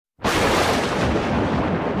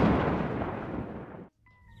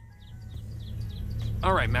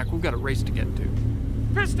All right, Mack, we've got a race to get to.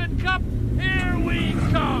 Piston Cup, here we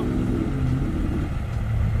come!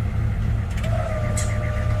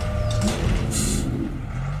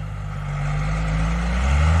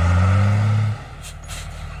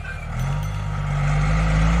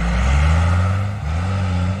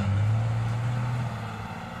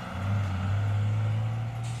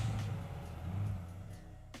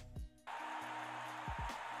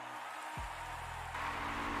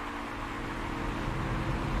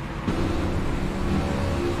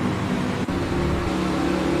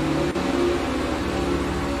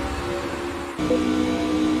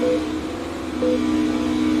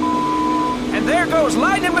 And there goes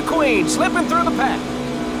Lightning McQueen slipping through the pack.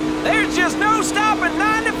 There's just no stopping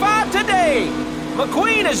 95 today.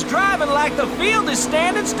 McQueen is driving like the field is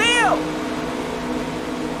standing still.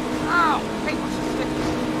 Ow! Hey, what's the stick?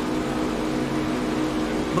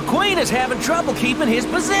 McQueen is having trouble keeping his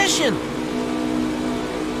position.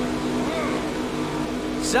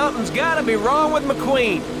 Something's gotta be wrong with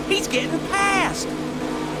McQueen. He's getting passed.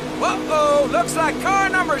 Uh-oh, looks like car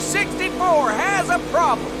number 64 has a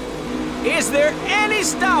problem. Is there any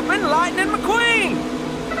stopping Lightning McQueen?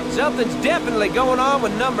 Something's definitely going on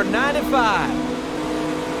with number 95.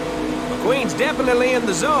 McQueen's definitely in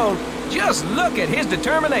the zone. Just look at his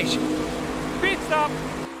determination. Pit stop!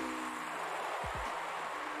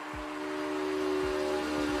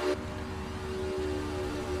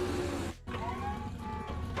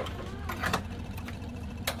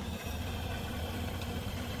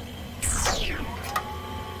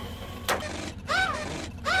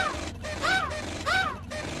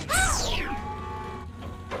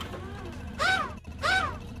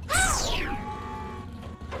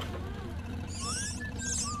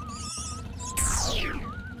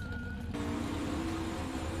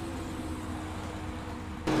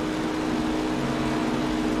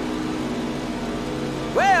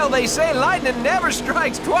 Well, they say lightning never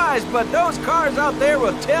strikes twice, but those cars out there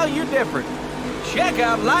will tell you different. Check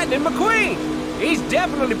out Lightning McQueen. He's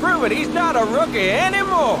definitely proven he's not a rookie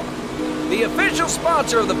anymore. The official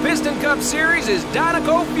sponsor of the Piston Cup Series is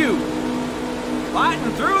Dynaco Fuel.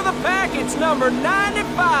 Fighting through the pack, it's number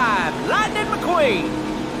 95, Lightning McQueen.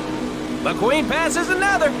 McQueen passes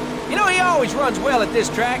another. You know, he always runs well at this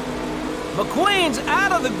track. McQueen's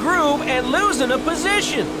out of the groove and losing a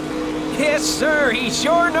position. Yes, sir, he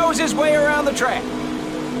sure knows his way around the track.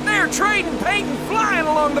 They're trading paint and flying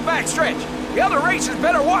along the backstretch. The other racers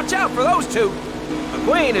better watch out for those two.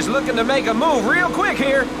 McQueen is looking to make a move real quick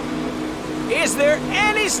here. Is there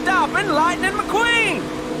any stopping Lightning McQueen?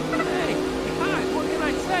 Hey, guys, what can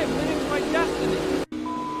I say? Living my destiny.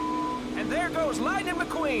 And there goes Lightning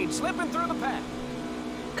McQueen slipping through the pack.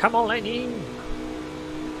 Come on, Lightning.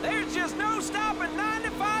 There's just no stopping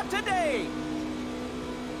 95 today.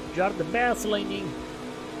 You're the best, Lightning.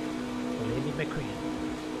 Lightning McQueen.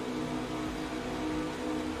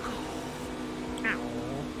 Ow.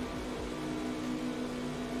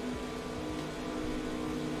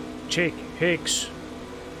 Chick Hicks.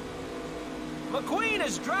 McQueen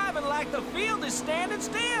is driving like the field is standing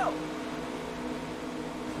still.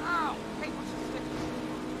 Ow! Hey, what's the stick?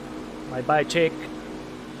 Bye-bye, Chick.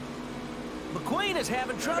 McQueen is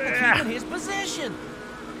having trouble keeping his position.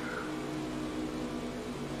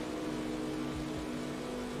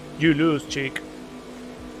 You lose, Chick.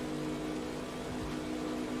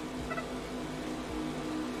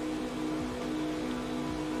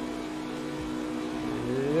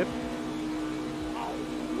 Yep.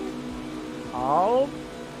 Oh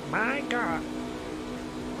my God.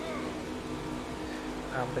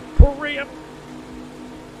 I'm the Korean.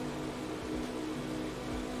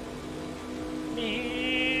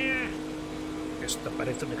 Esto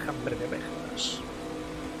parece un enjambre de abejas.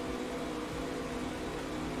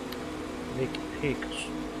 Chick Hicks.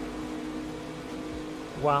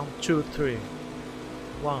 1, 2, 3.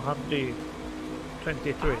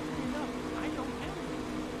 123.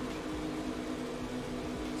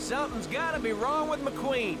 Something's gotta be wrong with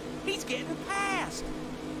McQueen. He's getting passed.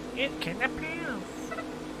 It cannot pass.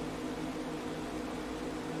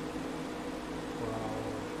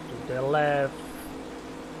 To the left.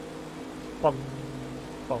 Bum,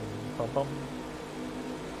 bum, bum, bum.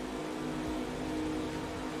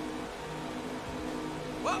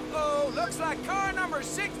 Uh-oh, looks like car number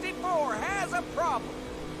 64 has a problem.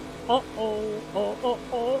 Oh, oh, oh, oh,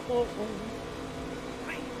 oh, oh, oh.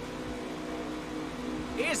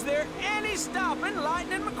 Is there any stopping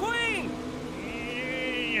Lightning McQueen?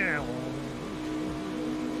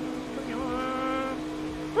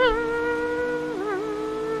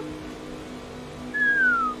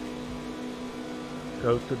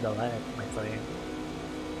 Go to the left, my friend.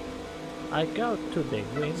 I go to the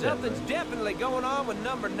window. Something's definitely going on with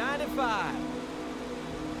number 95.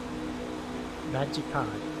 95.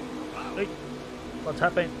 Hey, what's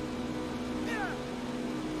happening?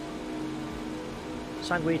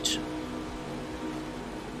 Sandwich.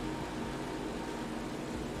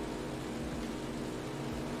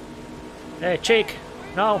 Hey, Chick!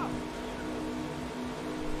 No!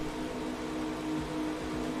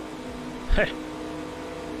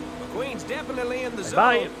 McQueen's definitely in the zone.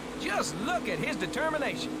 Bye. Just look at his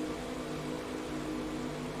determination.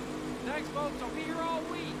 Thanks, folks. I'll be here all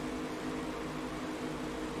week.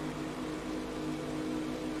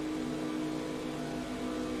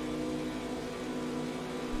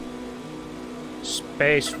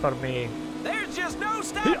 Space for me. There's just no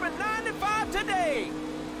stopping 95 today.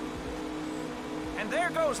 And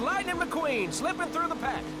there goes Lightning McQueen slipping through the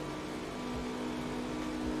pack.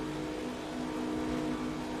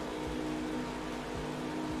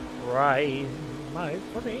 Right, my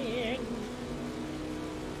friend.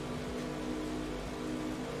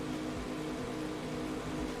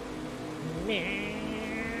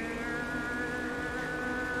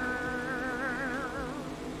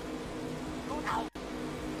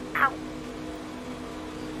 Ow.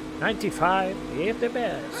 95 is the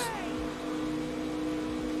best.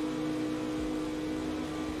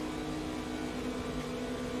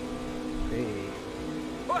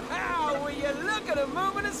 Wow, will you look at him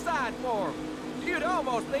moving aside for him? You'd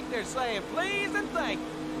almost think they're saying please and thank you.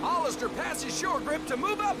 Hollister passes short grip to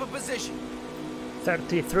move up a position.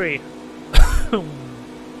 33.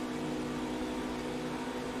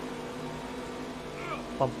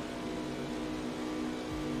 Bump.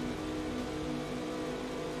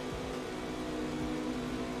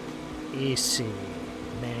 Easy,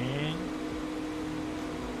 man.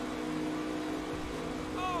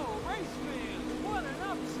 Oh, race fans, what an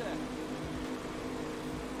upset.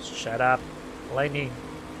 Shut up, Lightning.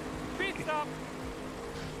 Pit stop.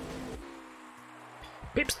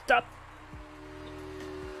 Pit stop.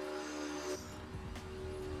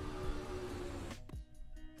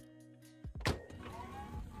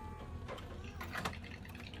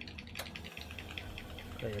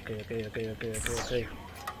 Okay.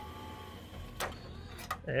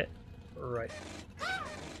 Right.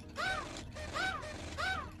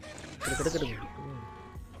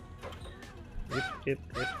 Hip.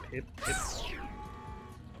 Beep.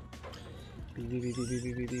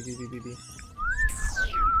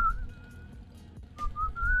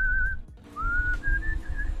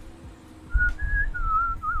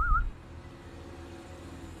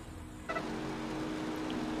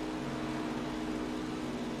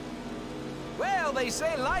 Well, they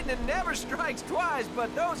say lightning never strikes twice,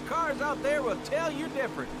 but those cars out there will tell you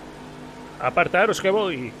different. Apartaros que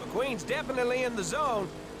voy. McQueen's definitely in the zone.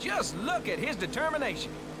 Just look at his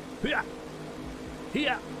determination. Here.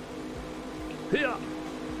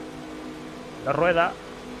 La rueda.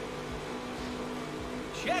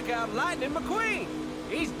 Check out Lightning McQueen.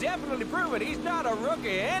 He's definitely proven he's not a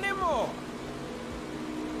rookie anymore.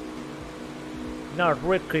 Not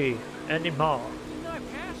Ricky anymore. Didn't I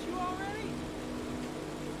pass you already?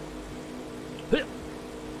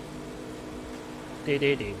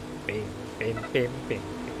 Bing.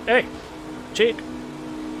 Hey, Chick.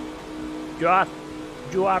 You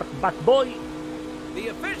are bad boy. The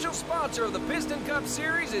official sponsor of the Piston Cup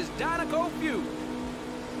Series is Dynaco Fuel.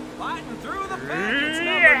 Fighting through the pack, it's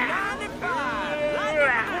number 95,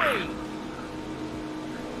 Lightning McQueen.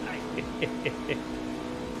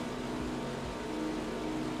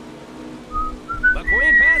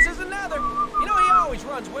 McQueen passes another. You know, he always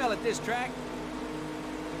runs well at this track.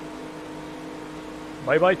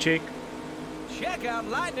 Bye, Chick. Check out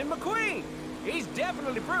Lightning McQueen. He's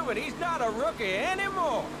definitely proven he's not a rookie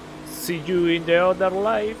anymore. See you in the other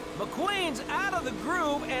life. McQueen's out of the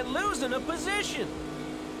groove and losing a position.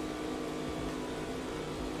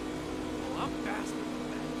 Well, I'm faster than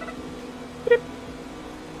that.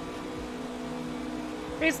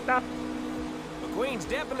 Missed up. McQueen's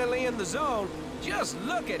definitely in the zone. Just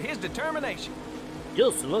look at his determination.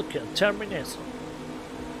 Just look at termination.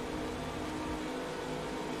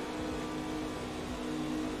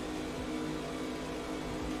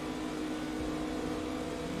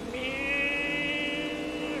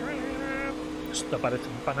 Esto parece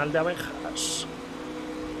un panal de abejas.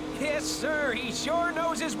 Yes, sir. He sure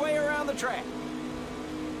knows his way around the track.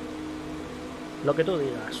 Lo que tú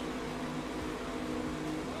digas.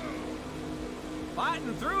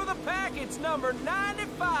 Fighting through the pack, it's number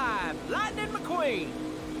 95, Lightning McQueen.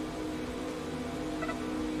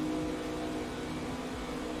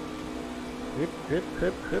 Hip.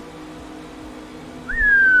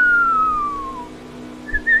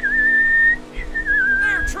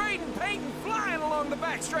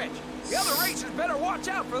 The other racers better watch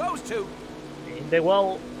out for those two. In the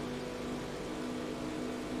wall.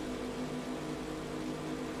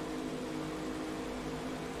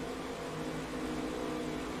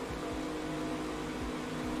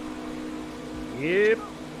 Yep.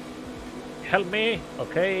 Help me.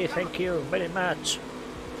 Okay, thank you very much,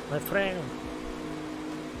 my friend.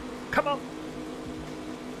 Come on.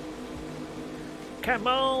 Come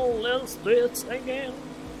on, let's do it again.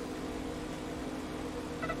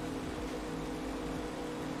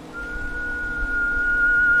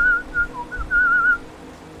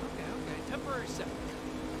 Okay, temporary set.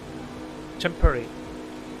 Temporary.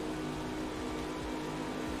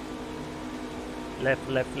 Left,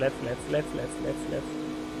 left, left, left, left, left, left, left.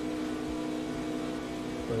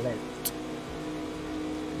 Left.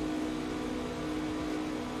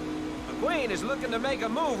 McQueen is looking to make a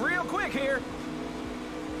move real quick here.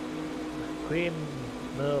 McQueen,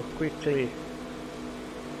 move quickly.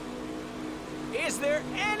 Is there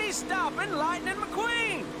any stopping Lightning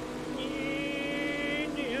McQueen?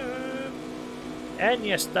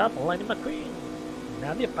 Any stop Lightning McQueen.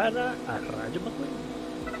 Nadie para a Rayo McQueen.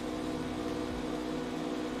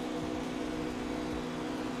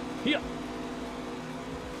 Here.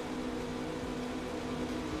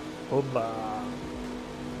 Oba.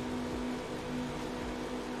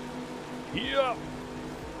 Here.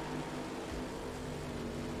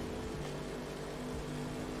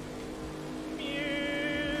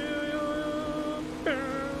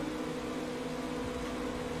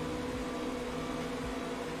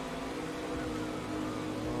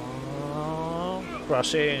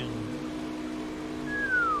 Crossing.